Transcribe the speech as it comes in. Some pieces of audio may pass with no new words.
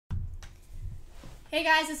Hey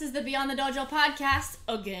guys, this is the Beyond the Dojo podcast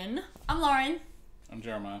again. I'm Lauren. I'm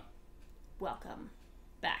Jeremiah. Welcome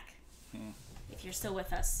back. If you're still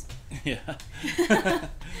with us. Yeah.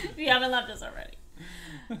 If you haven't left us already.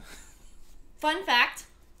 Fun fact,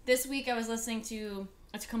 this week I was listening to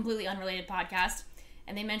a completely unrelated podcast,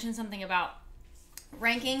 and they mentioned something about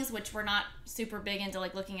rankings, which we're not super big into,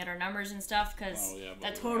 like looking at our numbers and stuff, because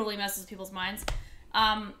that totally messes people's minds.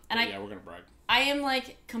 We're gonna brag. I am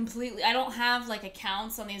like completely, I don't have like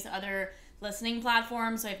accounts on these other listening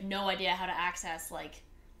platforms, so I have no idea how to access like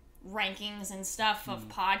rankings and stuff of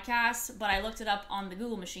podcasts, but I looked it up on the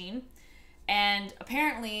Google machine, and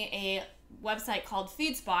apparently a website called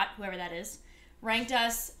FeedSpot, whoever that is, ranked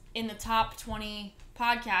us in the top 20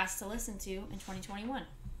 podcasts to listen to in 2021.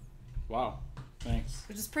 Wow. Thanks.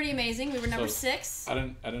 Which is pretty amazing. We were number 6. I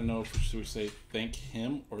didn't know if should we say thank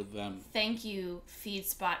him or them. Thank you,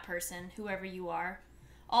 FeedSpot person, whoever you are.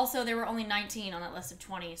 Also, there were only 19 on that list of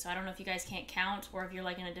 20, so I don't know if you guys can't count or if you're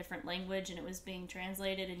like in a different language and it was being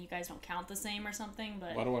translated and you guys don't count the same or something.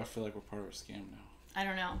 But why do I feel like we're part of a scam now? I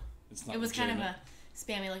don't know. It's not. It was legitimate. kind of a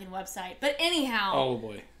spammy looking website. But anyhow, oh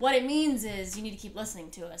boy, what it means is you need to keep listening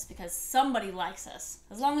to us because somebody likes us.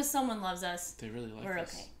 As long as someone loves us, they really like we're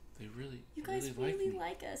us. Okay. They really, you guys really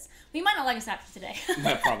like us. We might not like us after today.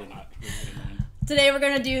 No, probably not. Today we're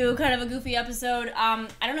going to do kind of a goofy episode. I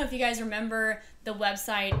don't know if you guys remember the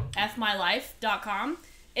website fmylife.com.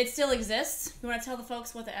 It still exists. You want to tell the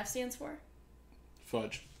folks what the F stands for?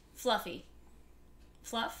 Fudge. Fluffy.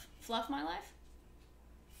 Fluff? Fluff my life?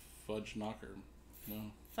 Fudge knocker. No.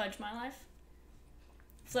 Fudge my life?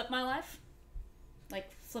 Flip my life?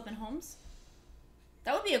 Like flipping homes?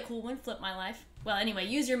 That would be a cool one, flip my life. Well, anyway,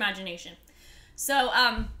 use your imagination. So,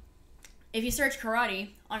 if you search karate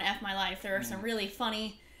on F My Life, there are some really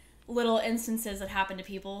funny little instances that happen to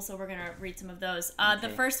people, so we're going to read some of those. The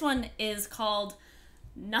first one is called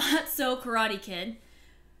Not So Karate Kid.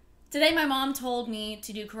 Today my mom told me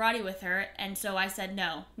to do karate with her, and so I said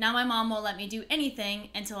no. Now my mom won't let me do anything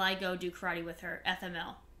until I go do karate with her,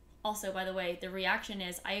 FML. Also, by the way, the reaction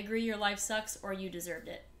is, I agree your life sucks or you deserved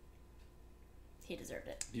it. He deserved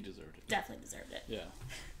it. He deserved it. Definitely deserved it. Yeah.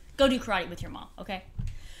 Go do karate with your mom, okay?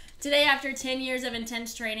 Today, after 10 years of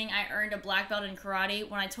intense training, I earned a black belt in karate.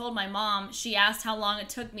 When I told my mom, she asked how long it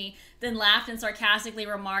took me, then laughed and sarcastically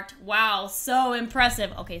remarked, "Wow, so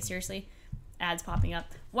impressive." Okay, seriously? Ads popping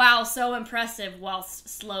up. "Wow, so impressive," while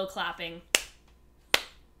slow clapping.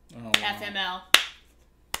 Oh, wow. FML.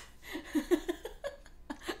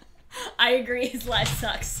 I agree, his life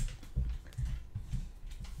sucks.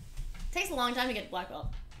 Takes a long time to get black belt.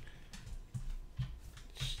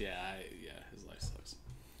 Yeah, his life sucks.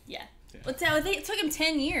 Yeah. It took him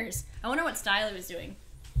 10 years. I wonder what style he was doing.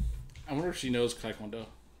 I wonder if she knows Taekwondo.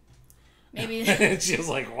 Maybe she was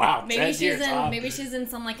like, "Wow, maybe she's in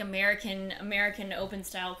some like American open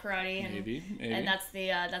style karate. And, maybe. And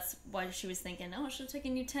that's why she was thinking, oh, it should have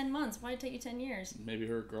taken you 10 months. Why did it take you 10 years? Maybe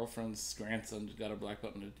her girlfriend's grandson got a black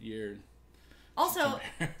belt in a year. Also,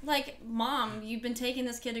 like, Mom, you've been taking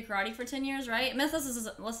this kid to karate for 10 years, right? Unless this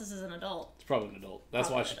is an adult. It's probably an adult. That's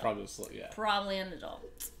why she probably was, yeah. Probably an adult.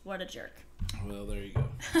 What a jerk. Well, there you go.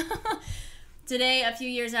 Today, a few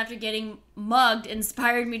years after getting mugged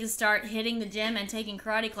inspired me to start hitting the gym and taking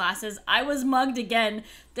karate classes. I was mugged again,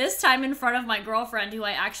 this time in front of my girlfriend who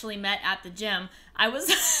I actually met at the gym. I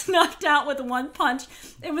was knocked out with one punch.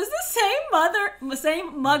 It was the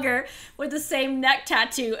same mugger with the same neck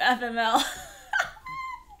tattoo, FML.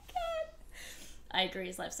 I agree,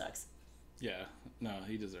 his life sucks. Yeah, no,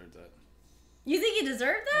 he deserved that. You think he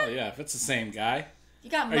deserved that? Oh yeah, if it's the same guy. You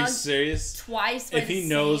got mugged. Are you serious? Twice by the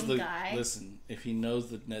same guy. Listen, if he knows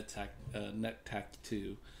the neck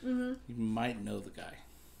tattoo, you might know the guy.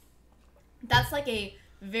 That's like a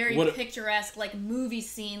very picturesque, like movie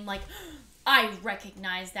scene. Like, I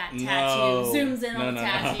recognize that tattoo. No. Zooms in on the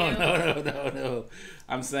tattoo. No.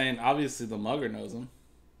 I'm saying obviously the mugger knows him.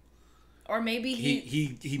 Or maybe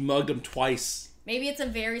he mugged him twice. Maybe it's a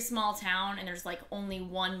very small town and there's like only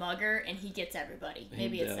one mugger and he gets everybody.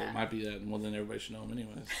 Maybe it's that. It might be that. Well, then everybody should know him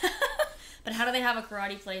anyways. But how do they have a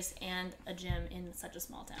karate place and a gym in such a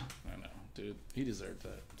small town? I know, dude. He deserved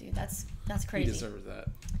that. Dude, that's crazy. He deserved that.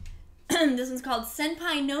 This one's called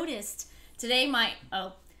Senpai Noticed. Today my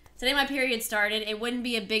period started. It wouldn't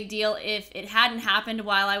be a big deal if it hadn't happened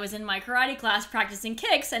while I was in my karate class practicing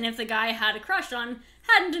kicks and if the guy I had a crush on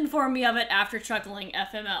hadn't informed me of it after chuckling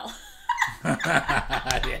FML.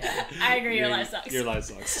 Yeah. I agree, your life sucks. Your life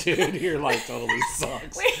sucks, dude. Your life totally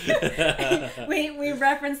sucks. we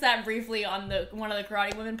referenced that briefly on one of the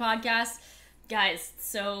Karate Women podcasts. Guys,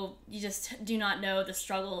 so you just do not know the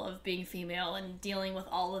struggle of being female and dealing with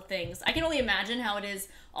all the things. I can only imagine how it is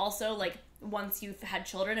also, like, once you've had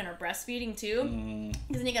children and are breastfeeding, too.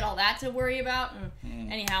 Because then you get all that to worry about.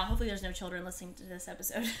 And anyhow, hopefully there's no children listening to this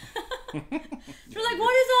episode. They're like,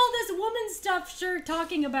 what is all this woman stuff you're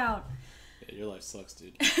talking about? Yeah, your life sucks,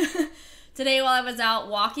 dude. Today, while I was out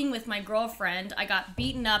walking with my girlfriend, I got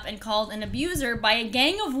beaten up and called an abuser by a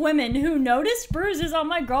gang of women who noticed bruises on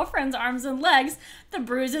my girlfriend's arms and legs. The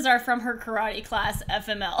bruises are from her karate class,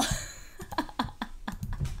 FML.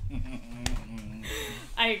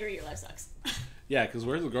 I agree, your life sucks. Yeah, because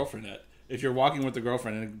where's the girlfriend at? If you're walking with the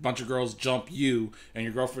girlfriend and a bunch of girls jump you and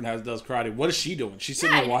your girlfriend does karate, what is she doing? She's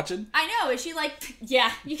sitting there watching? I know. Is she like,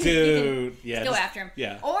 yeah, you can go after him.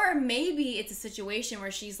 Yeah. Or maybe it's a situation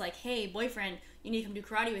where she's like, hey, boyfriend, you need to come do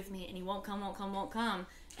karate with me. And he won't come.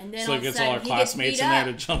 And then so all of a sudden, all her classmates in there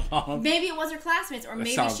to jump on him? Maybe it was her classmates. Or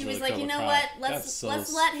maybe she was like, you know what? Let's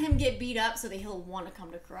let him get beat up so that he'll want to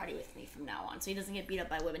come to karate with me from now on. So he doesn't get beat up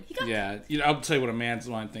by women. I'll tell you what a man's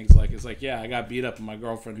mind thinks like. It's like, yeah, I got beat up and my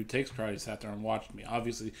girlfriend who takes karate sat there and watched me.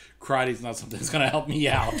 Obviously, karate's not something that's going to help me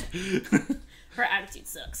out. Her attitude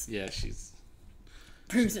sucks. Yeah, she's...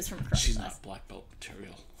 Bruises from karate She's class. not black belt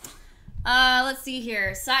material. Let's see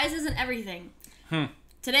here. Size isn't everything.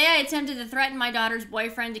 Today I attempted to threaten my daughter's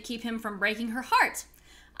boyfriend to keep him from breaking her heart.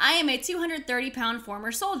 I am a 230-pound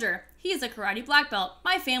former soldier. He is a karate black belt.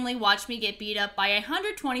 My family watched me get beat up by a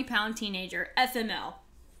 120-pound teenager. FML.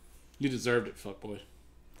 You deserved it, fuckboy.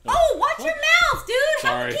 Oh, watch your mouth, dude!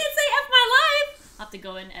 Sorry. You can't say F my life! I'll have to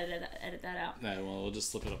go and edit that out. Nah, well, we'll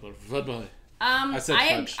just slip it up. Fuckboy. I said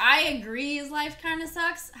fudge. I agree his life kind of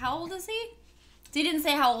sucks. How old is he? So he didn't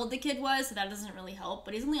say how old the kid was, so that doesn't really help.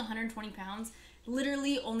 But he's only 120 pounds.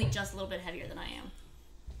 Literally only just a little bit heavier than I am.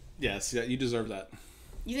 Yes, yeah, you deserve that.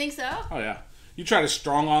 You think so? Oh, yeah. You try to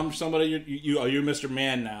strong arm somebody, you're Mr.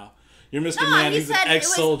 Man now. You're Mr. Man, he's an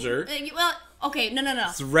ex-soldier. Well, okay, no.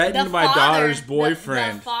 Threatened my daughter's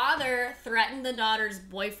boyfriend. The father threatened the daughter's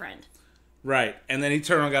boyfriend. Right, and then he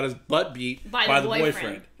turned and got his butt beat by the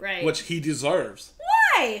boyfriend. Right. Which he deserves.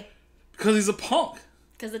 Why? Because he's a punk.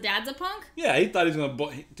 Because the dad's a punk? Yeah, he thought he was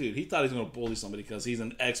gonna bully somebody because he's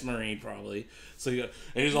an ex-Marine probably. So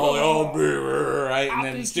he's all like, oh, right, and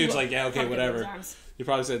then the dude's like, yeah, okay, whatever. He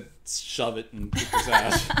probably said, shove it and kick his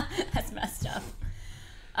ass. That's messed up.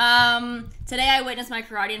 Today I witnessed my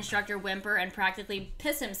karate instructor whimper and practically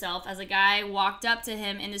piss himself as a guy walked up to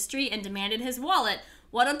him in the street and demanded his wallet.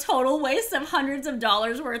 What a total waste of hundreds of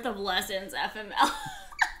dollars worth of lessons, FML.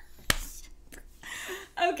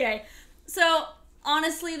 Okay, so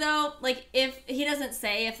honestly though, like, if he doesn't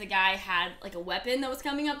say if the guy had like a weapon that was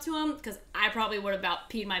coming up to him, because I probably would have about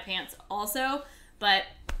peed my pants also, but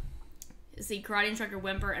see, karate instructor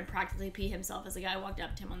whimper and practically pee himself as a guy walked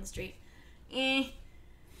up to him on the street.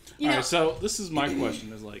 Alright, so this is my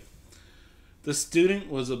question, is like, the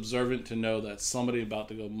student was observant to know that somebody about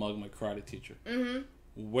to go mug my karate teacher.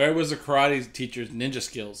 Where was the karate teacher's ninja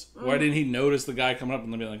skills? Why didn't he notice the guy coming up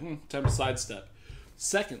and then be like, time to sidestep?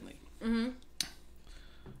 Secondly,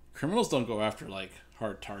 criminals don't go after, like,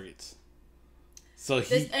 hard targets. So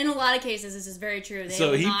in a lot of cases, this is very true.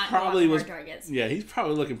 He probably was hard targets. Yeah, he's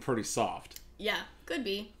probably looking pretty soft. Yeah, could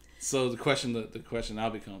be. So the question now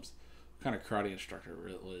becomes, what kind of karate instructor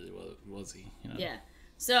really was he? You know? Yeah.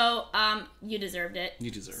 So, you deserved it.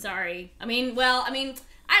 You deserved it. Sorry. I mean,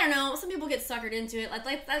 I don't know. Some people get suckered into it.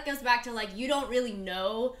 Like that goes back to, like, you don't really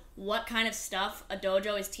know what kind of stuff a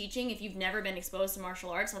dojo is teaching if you've never been exposed to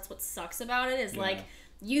martial arts. That's what sucks about it, is like,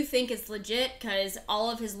 you think it's legit because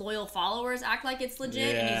all of his loyal followers act like it's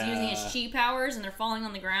legit, and he's using his chi powers and they're falling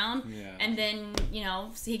on the ground. Yeah. And then,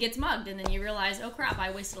 he gets mugged, and then you realize, oh crap,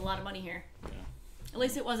 I wasted a lot of money here. Yeah. At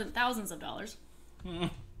least it wasn't thousands of dollars.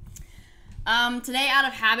 Today, out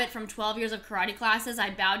of habit from 12 years of karate classes,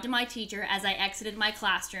 I bowed to my teacher as I exited my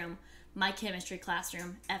classroom. My chemistry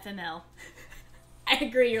classroom, FML. I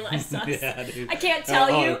agree, your life sucks. Yeah, dude. I can't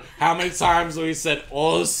tell you. How many times have we said,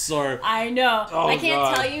 oh, sir? I know. Oh, I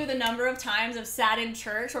can't tell you the number of times I've sat in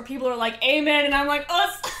church where people are like, amen, and I'm like,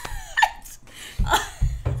 oh.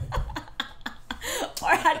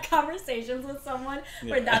 Or had conversations with someone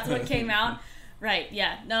where that's what came out. Right,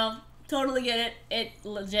 yeah. No, totally get it. It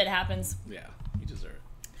legit happens. Yeah, you deserve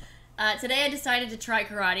it. Today I decided to try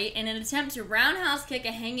karate. In an attempt to roundhouse kick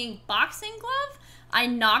a hanging boxing glove, I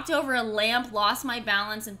knocked over a lamp, lost my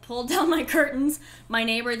balance, and pulled down my curtains. My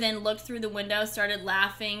neighbor then looked through the window, started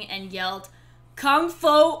laughing, and yelled, Kung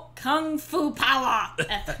Fu power,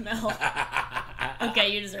 FML.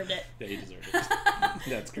 Okay, you deserved it. Yeah, you deserved it.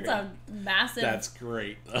 That's great. That's a massive... That's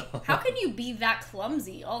great. How can you be that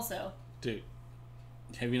clumsy, also? Dude,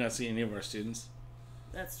 Have you not seen any of our students?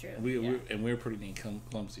 That's true. We're pretty dang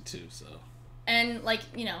clumsy too, so. And like,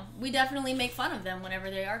 you know, we definitely make fun of them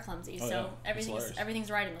whenever they are clumsy. Oh, so yeah.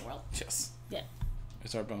 everything's right in the world. Yes. Yeah.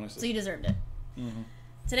 It's our bonus. So you deserved it. Mm-hmm.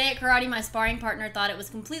 Today at karate, my sparring partner thought it was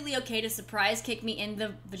completely okay to surprise kick me in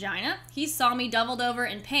the vagina. He saw me doubled over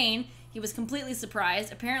in pain. He was completely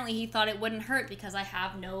surprised. Apparently, he thought it wouldn't hurt because I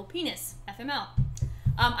have no penis. FML.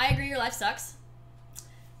 I agree your life sucks.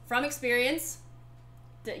 From experience,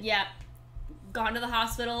 yeah, gone to the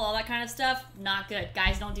hospital, all that kind of stuff, not good.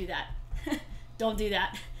 Guys, don't do that. Don't do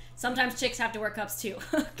that. Sometimes chicks have to wear cups too,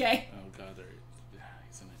 okay? Oh, God,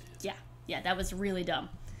 he's an idiot. Yeah, that was really dumb.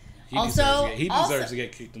 He deserves to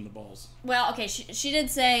get kicked in the balls. Well, okay, she did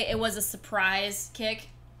say it was a surprise kick,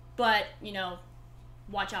 but, you know,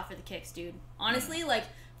 watch out for the kicks, dude. Honestly, like,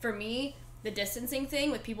 for me, the distancing thing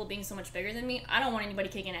with people being so much bigger than me, I don't want anybody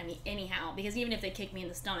kicking at me anyhow, because even if they kick me in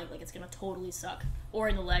the stomach, like, it's gonna totally suck, or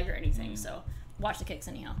in the leg or anything, so watch the kicks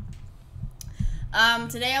anyhow.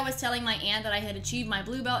 Today I was telling my aunt that I had achieved my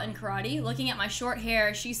blue belt in karate. Looking at my short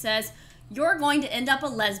hair, she says, "You're going to end up a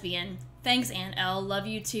lesbian. Thanks, Aunt L. Love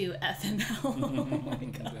you too, FML." Oh my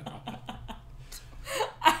God.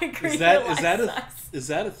 I agree. Is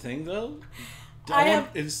that a thing though? I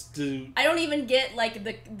don't even get like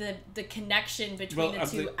the connection between the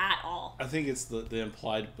two at all. I think it's the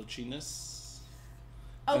implied butchiness.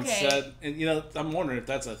 Okay. And you know, I'm wondering if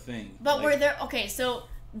that's a thing. But like, were there so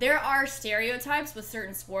there are stereotypes with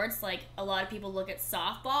certain sports. Like a lot of people look at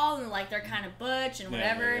softball and like they're kind of butch and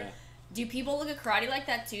whatever. Yeah. Do people look at karate like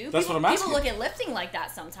that too? That's what I'm asking. People look at lifting like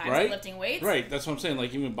that sometimes, right? Like lifting weights. Right, that's what I'm saying.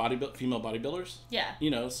 Like even female bodybuilders. Yeah. You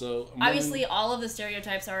know, so obviously all of the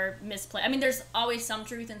stereotypes are misplaced. I mean, there's always some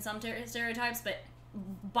truth in some stereotypes, but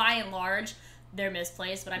by and large, they're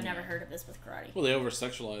misplaced. But I've never heard of this with karate. Well, they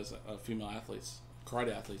over-sexualize female athletes,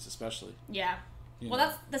 karate athletes especially. Yeah.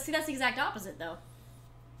 Well, that's the exact opposite though.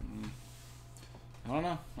 I don't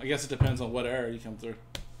know. I guess it depends on what era you come through.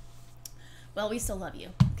 Well, we still love you.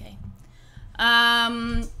 Okay.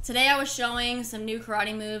 Today I was showing some new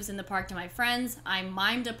karate moves in the park to my friends. I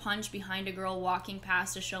mimed a punch behind a girl walking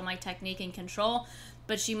past to show my technique and control,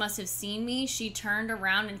 but she must have seen me. She turned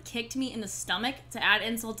around and kicked me in the stomach. To add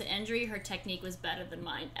insult to injury, her technique was better than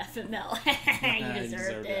mine. FML. You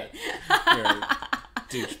deserved it. You're a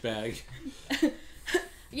douchebag.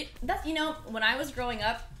 You know, when I was growing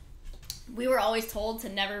up, we were always told to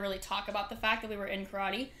never really talk about the fact that we were in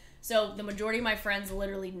karate. So the majority of my friends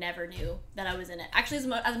literally never knew that I was in it. Actually,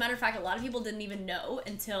 as a matter of fact, a lot of people didn't even know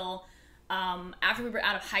until after we were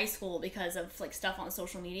out of high school because of like stuff on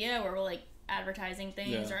social media where we're like advertising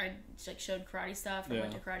things or I like showed karate stuff or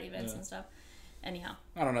went to karate events and stuff. Anyhow.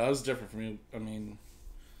 I don't know. It was different for me. I mean,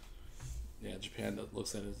 yeah, Japan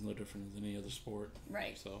looks at it as no different than any other sport.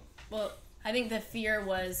 Right. So. Well, I think the fear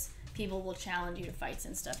was people will challenge you to fights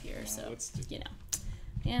and stuff here. So, you know.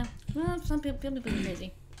 Yeah. Well, some people are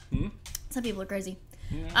crazy. Some people are crazy.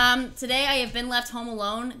 Yeah. Today I have been left home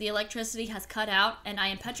alone. The electricity has cut out, and I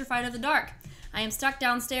am petrified of the dark. I am stuck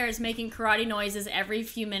downstairs making karate noises every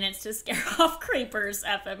few minutes to scare off creepers.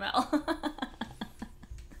 FML.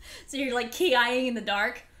 So you're like key-eyeing in the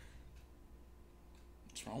dark?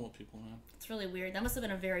 What's wrong with people, man? It's really weird. That must have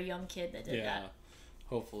been a very young kid that did that. Yeah,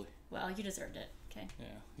 hopefully. Well, you deserved it. Okay. Yeah.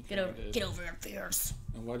 Get over your fears.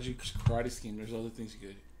 And why did you karate scheme? There's other things you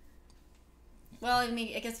could. Well, I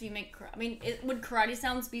mean, I guess if you make... would karate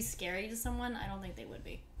sounds be scary to someone? I don't think they would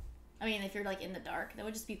be. I mean, if you're, like, in the dark, that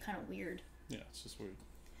would just be kind of weird. Yeah, it's just weird.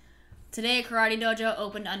 Today, a karate dojo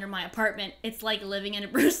opened under my apartment. It's like living in a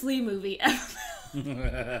Bruce Lee movie.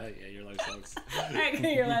 Yeah, your life sucks. I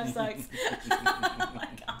agree, your life sucks. Oh, my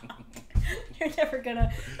God. You're never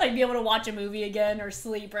gonna, like, be able to watch a movie again or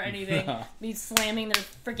sleep or anything. Be slamming their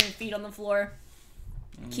freaking feet on the floor.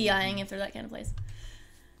 Key-eyeing if they're that kind of place.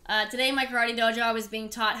 Today in my karate dojo, I was being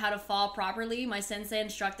taught how to fall properly. My sensei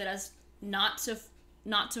instructed us not to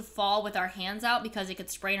fall with our hands out because it could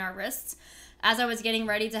sprain our wrists. As I was getting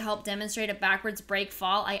ready to help demonstrate a backwards break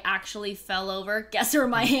fall, I actually fell over. Guess where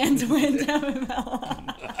my hands went? Well,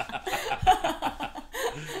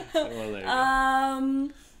 there you go.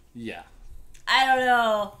 Yeah. I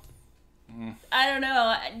don't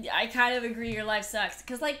know. I kind of agree your life sucks.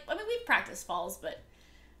 Because, like, I mean, we've practiced falls, but...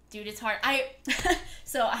 Dude, it's hard.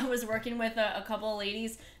 So I was working with a couple of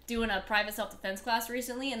ladies doing a private self-defense class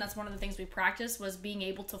recently, and that's one of the things we practiced was being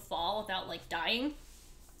able to fall without, like, dying.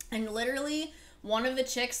 And literally, one of the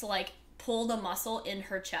chicks, like, pulled a muscle in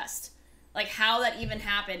her chest. Like, how that even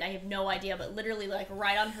happened, I have no idea, but literally, like,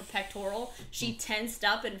 right on her pectoral, she tensed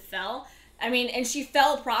up and fell. I mean, and she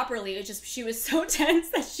fell properly. It was just, she was so tense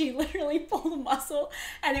that she literally pulled a muscle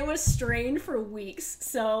and it was strained for weeks.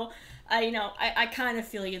 So, I kind of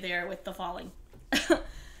feel you there with the falling. Yeah.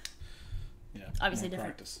 Obviously more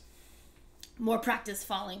different. Practice. More practice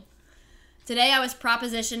falling. Today I was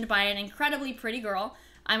propositioned by an incredibly pretty girl.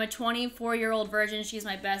 I'm a 24-year-old virgin. She's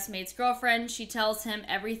my best mate's girlfriend. She tells him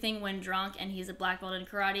everything when drunk, and he's a black belt in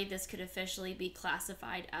karate. This could officially be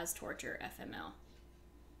classified as torture, FML.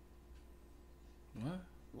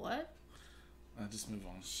 What? Just move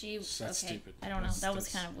on. That's okay. Stupid. I don't know. That was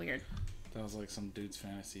kind of weird. That was like some dude's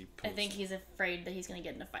fantasy post. I think he's afraid that he's going to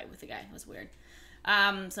get in a fight with the guy. It was weird.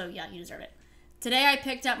 So, yeah, you deserve it. Today I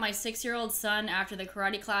picked up my 6-year-old son after the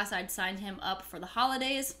karate class. I'd signed him up for the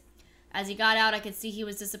holidays. As he got out, I could see he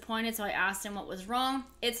was disappointed, so I asked him what was wrong.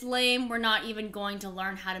 It's lame. We're not even going to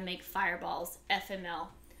learn how to make fireballs. FML.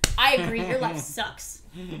 I agree. Your life sucks.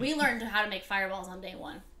 We learned how to make fireballs on day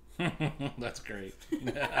 1. That's great. Oh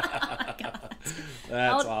my God.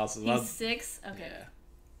 That's awesome. He's 6? Okay. Yeah.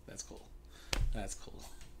 That's cool. That's cool.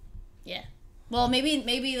 Yeah. Well,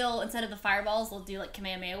 maybe they'll, instead of the fireballs, they'll do like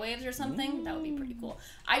Kamehameha waves or something. That would be pretty cool.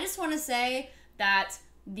 I just want to say that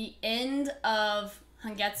the end of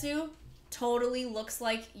Hangetsu totally looks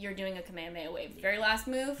like you're doing a Kamehameha wave. Very last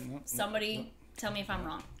move, somebody tell me if I'm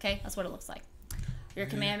wrong. Okay? That's what it looks like. You're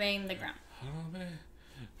Kamehameha in the ground.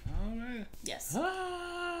 Yes.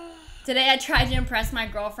 Today I tried to impress my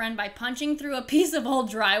girlfriend by punching through a piece of old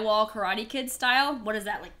drywall, Karate Kid style. What is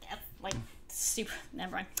that? Like super...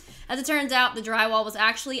 Never mind. As it turns out, the drywall was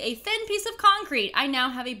actually a thin piece of concrete. I now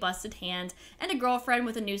have a busted hand and a girlfriend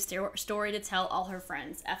with a new story to tell all her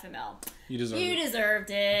friends. FML. You deserved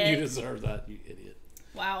it. You deserve that, you idiot.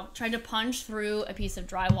 Wow. Tried to punch through a piece of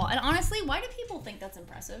drywall. And honestly, why do people think that's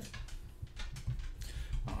impressive?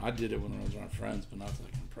 I did it when I was around friends, but not to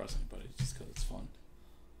like impress anybody. Just because it's fun.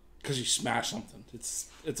 Because you smash something. It's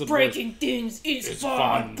a breaking things is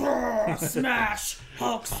fun. Brr, smash.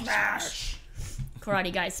 Hulk smash.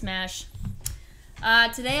 Karate guy smash.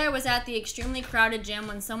 Today I was at the extremely crowded gym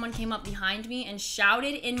when someone came up behind me and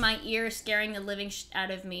shouted in my ear, scaring the living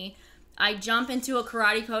out of me. I jump into a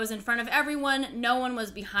karate pose in front of everyone. No one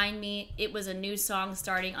was behind me. It was a new song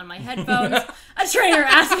starting on my headphones. A trainer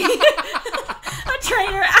asked me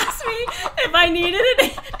if I needed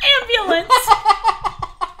an ambulance.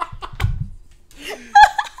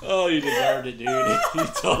 Oh, you deserved it, dude. You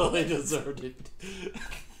totally deserved it.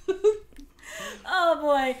 Oh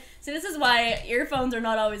boy. So this is why earphones are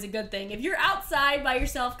not always a good thing. If you're outside by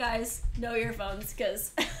yourself, guys, no earphones,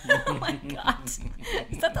 because oh my god.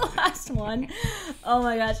 Is that the last one? Oh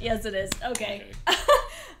my gosh, yes it is. Okay.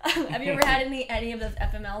 Have you ever had any of those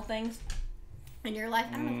FML things in your life?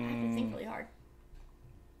 I don't know. I have to think really hard.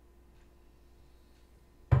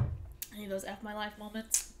 Any of those F my life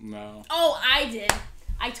moments? No. Oh, I did.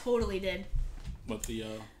 I totally did. What the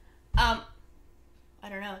I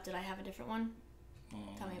don't know. Did I have a different one?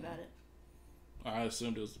 Tell me about it. I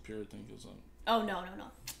assumed it was the period thing. Oh, no.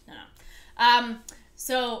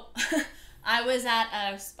 So I was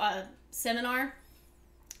at a seminar,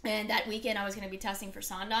 and that weekend I was going to be testing for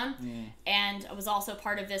Sandan, and I was also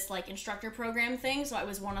part of this like instructor program thing. So I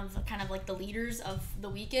was one of the kind of like the leaders of the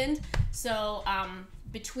weekend. So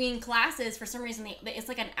between classes, for some reason, it's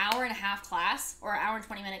like an hour and a half class or an hour and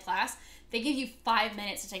 20-minute class. They give you 5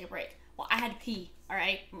 minutes to take a break. Well, I had to pee. All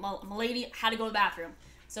right, my lady had to go to the bathroom.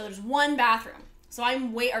 So there's one bathroom. So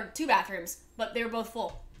or 2 bathrooms, but they were both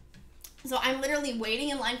full. So I'm literally waiting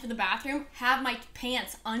in line for the bathroom, have my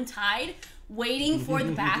pants untied, waiting for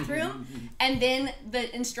the bathroom, and then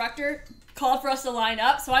the instructor called for us to line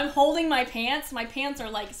up. So I'm holding my pants. My pants are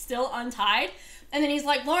like still untied. And then he's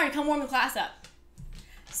like, Lauren, come warm the class up.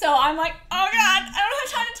 So I'm like, oh God, I don't have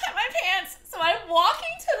time to tie my pants. So I'm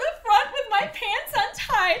walking to the front with my pants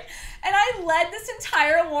untied, and I led this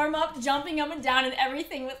entire warm-up, jumping up and down and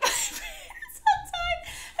everything with my pants untied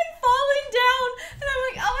and falling down. And I'm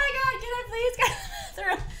like, oh my God, can I please go to the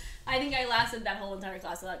bathroom? I think I lasted that whole entire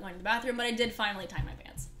class without going to the bathroom, but I did finally tie my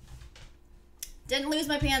pants. Didn't lose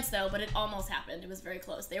my pants though, but it almost happened. It was very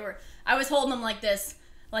close. I was holding them like this,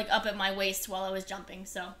 like up at my waist while I was jumping,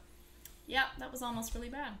 so... Yeah, that was almost really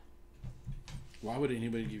bad. Why would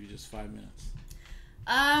anybody give you just 5 minutes?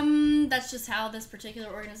 That's just how this particular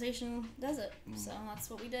organization does it. So that's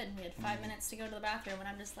what we did. We had 5 minutes to go to the bathroom, and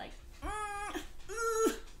I'm just like, I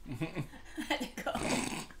had to go.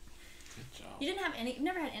 Good job. You've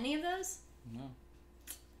never had any of those? No.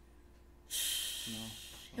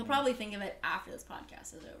 He'll probably think of it after this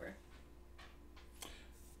podcast is over.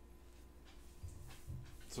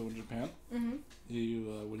 So in Japan, you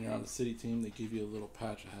when you're on the city team, they give you a little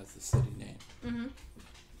patch that has the city name.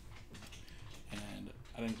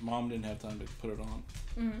 Mom didn't have time to put it on.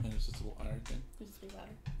 And it was just a little iron thing. Just speak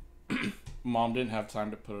louder. Mom didn't have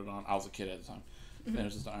time to put it on. I was a kid at the time. And it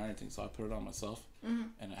was just an iron thing, so I put it on myself.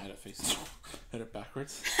 And I had it facing, had it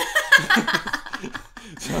backwards.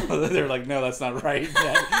 So they were like, no, that's not right.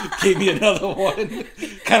 Dad gave me another one.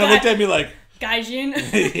 Kind of looked at me like...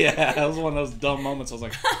 Gaijin? Yeah, that was one of those dumb moments. I was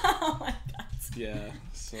like... Oh my god. Yeah,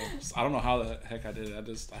 so I don't know how the heck I did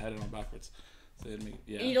it. I had it on backwards. So it made,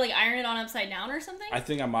 yeah. You like iron it on upside down or something? I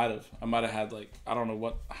think I might have. I might have had like, I don't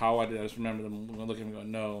know how I did. I just remember them looking at me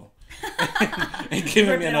going, no. And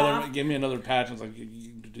giving me another patch. I was like,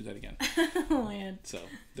 you do that again. Oh man. So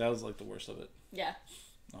that was like the worst of it. Yeah.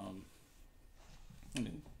 I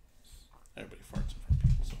mean, everybody farts in front of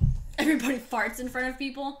people. So. Everybody farts in front of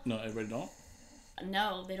people? No, everybody don't?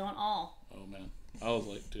 No, they don't all. Oh man. I was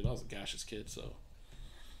like, dude, I was a gaseous kid, so.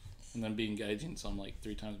 And then being gaijin, so I'm like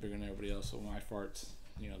 3 times bigger than everybody else, so when I farts,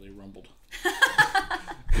 they rumbled.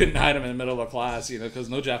 Couldn't hide them in the middle of a class, because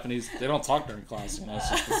no Japanese, they don't talk during class, it's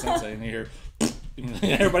just the sensei, and you hear,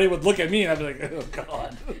 everybody would look at me, and I'd be like, oh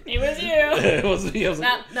god. It was you. It was me.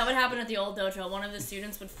 That would happen at the old dojo. One of the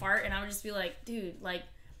students would fart, and I would just be like, dude, like,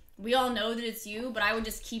 we all know that it's you, but I would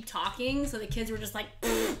just keep talking, so the kids were just like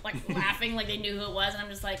laughing like they knew who it was, and I'm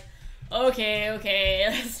just like, okay,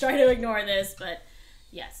 let's try to ignore this, but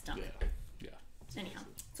yeah, it's dumb. Yeah. Anyhow,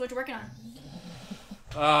 so what you working on?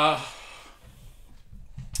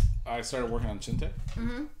 I started working on Shinte.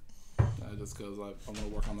 Just because I want to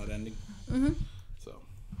work on that ending. So,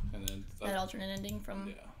 and then that alternate ending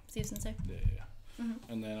from Steve Sensei. Yeah.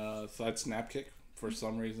 And then side snap kick. For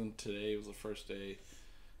some reason, today was the first day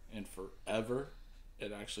in forever.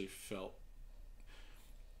 It actually felt.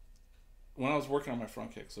 When I was working on my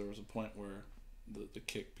front kicks, there was a point where the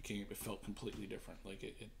kick it felt completely different. Like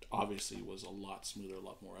it obviously was a lot smoother, a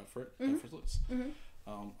lot more effortless.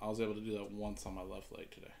 I was able to do that once on my left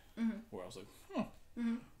leg today, where I was like,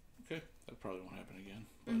 okay, that probably won't happen again.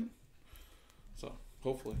 But so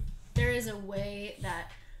hopefully there is a way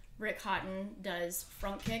that Rick Houghton does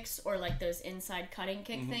front kicks or like those inside cutting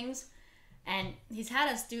kick things, and he's had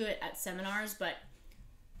us do it at seminars, but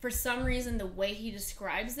for some reason, the way he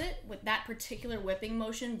describes it, with that particular whipping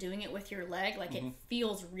motion, doing it with your leg, like it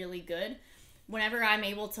feels really good. Whenever I'm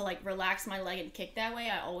able to like relax my leg and kick that way,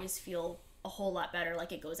 I always feel a whole lot better.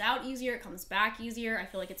 Like it goes out easier, it comes back easier. I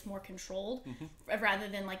feel like it's more controlled rather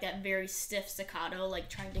than like that very stiff staccato, like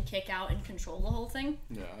trying to kick out and control the whole thing.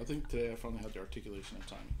 Yeah, I think today I finally had the articulation and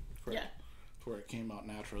timing correct. Yeah. To where it came out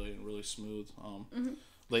naturally and really smooth.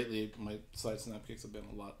 Lately, my side snap kicks have been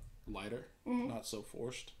a lot lighter, not so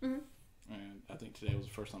forced, and I think today was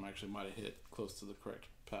the first time I actually might have hit close to the correct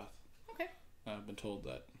path. Okay. I've been told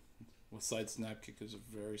that with side snap kick is a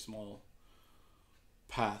very small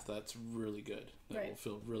path that's really good, that will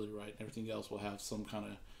feel really right, and everything else will have some kind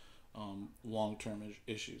of long-term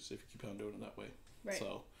issues if you keep on doing it that way. Right.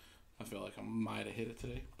 So I feel like I might have hit it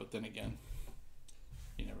today, but then again,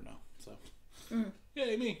 you never know. So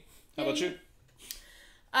yay me. How about you?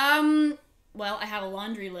 Well, I have a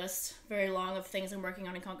laundry list, very long, of things I'm working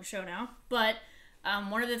on in Conquer Show now. But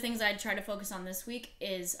one of the things I try to focus on this week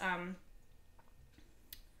is, I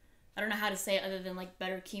don't know how to say it other than like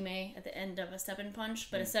better kime at the end of a step-in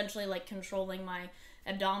punch, but essentially like controlling my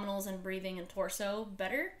abdominals and breathing and torso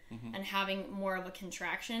better and having more of a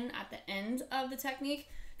contraction at the end of the technique.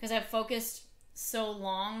 Because I've focused so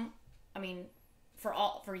long,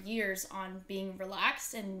 for years on being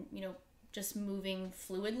relaxed and, just moving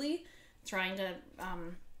fluidly, trying to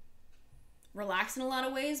relax in a lot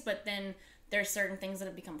of ways, but then there's certain things that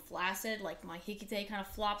have become flaccid, like my hikite kind of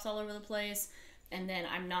flops all over the place, and then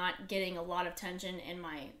I'm not getting a lot of tension in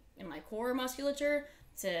my core musculature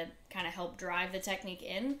to kind of help drive the technique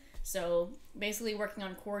in. So basically working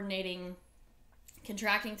on coordinating,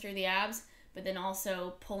 contracting through the abs, but then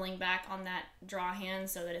also pulling back on that draw hand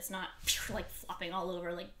so that it's not like flopping all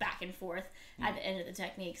over, like back and forth at the end of the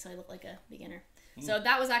technique, so I look like a beginner. So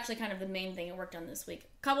that was actually kind of the main thing I worked on this week.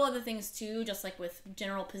 A couple other things too, just like with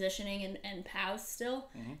general positioning and paths still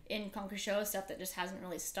in Conquer Show, stuff that just hasn't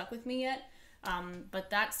really stuck with me yet. But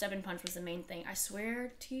that step-in punch was the main thing. I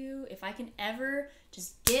swear to you, if I can ever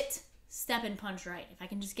just get step-in punch right, if I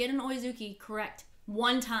can just get an oizuki correct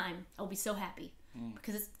one time, I'll be so happy.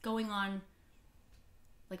 Because it's going on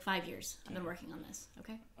like 5 years. I've been working on this,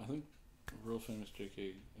 okay? I think a real famous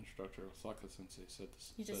JK instructor, Osaka Sensei, said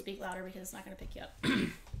this. You just speak louder because it's not going to pick you up.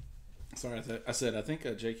 Sorry, I think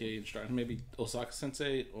a JK instructor, maybe Osaka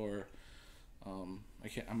Sensei or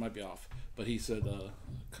I might be off, but he said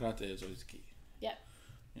karate is oizuki. Yeah.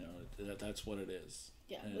 That's what it is.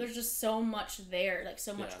 Yeah, there's just so much there, like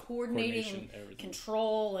so much coordinating and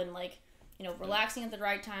control and like, relaxing at the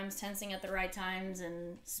right times, tensing at the right times,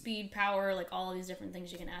 and speed, power, like all of these different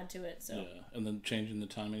things you can add to it. So yeah, and then changing the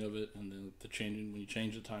timing of it, and then when you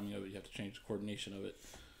change the timing of it, you have to change the coordination of it.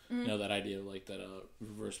 That idea of like that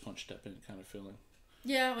reverse punch step in kind of feeling.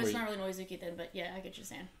 Yeah, well, it's not really Noizuki then, but yeah, I get what you're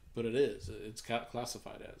saying. But it is. It's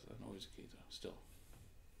classified as a Noizuki though, still.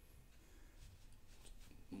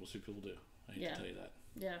 Most people do. I hate to tell you that.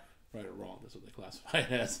 Yeah. Right or wrong, that's what they classify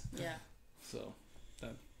it as. Yeah. So,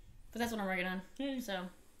 that. But that's what I'm working on. Yay. So,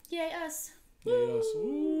 yay us. Yay us.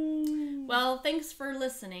 Woo. Well, thanks for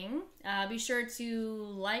listening. Be sure to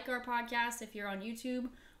like our podcast if you're on YouTube,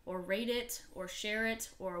 or rate it, or share it,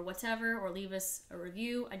 or whatever, or leave us a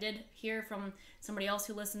review. I did hear from somebody else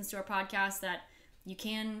who listens to our podcast that you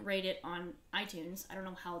can rate it on iTunes. I don't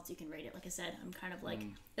know how else you can rate it. Like I said, I'm kind of like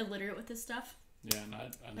illiterate with this stuff. Yeah, and I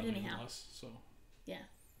know anything less, so. Yeah.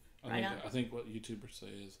 I think what YouTubers say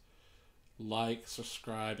is like,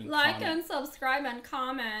 subscribe, and comment. Like and subscribe and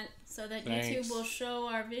comment so that Thanks. YouTube will show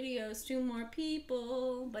our videos to more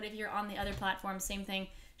people. But if you're on the other platforms, same thing.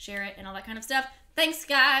 Share it and all that kind of stuff. Thanks,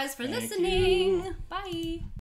 guys, for listening. You. Bye.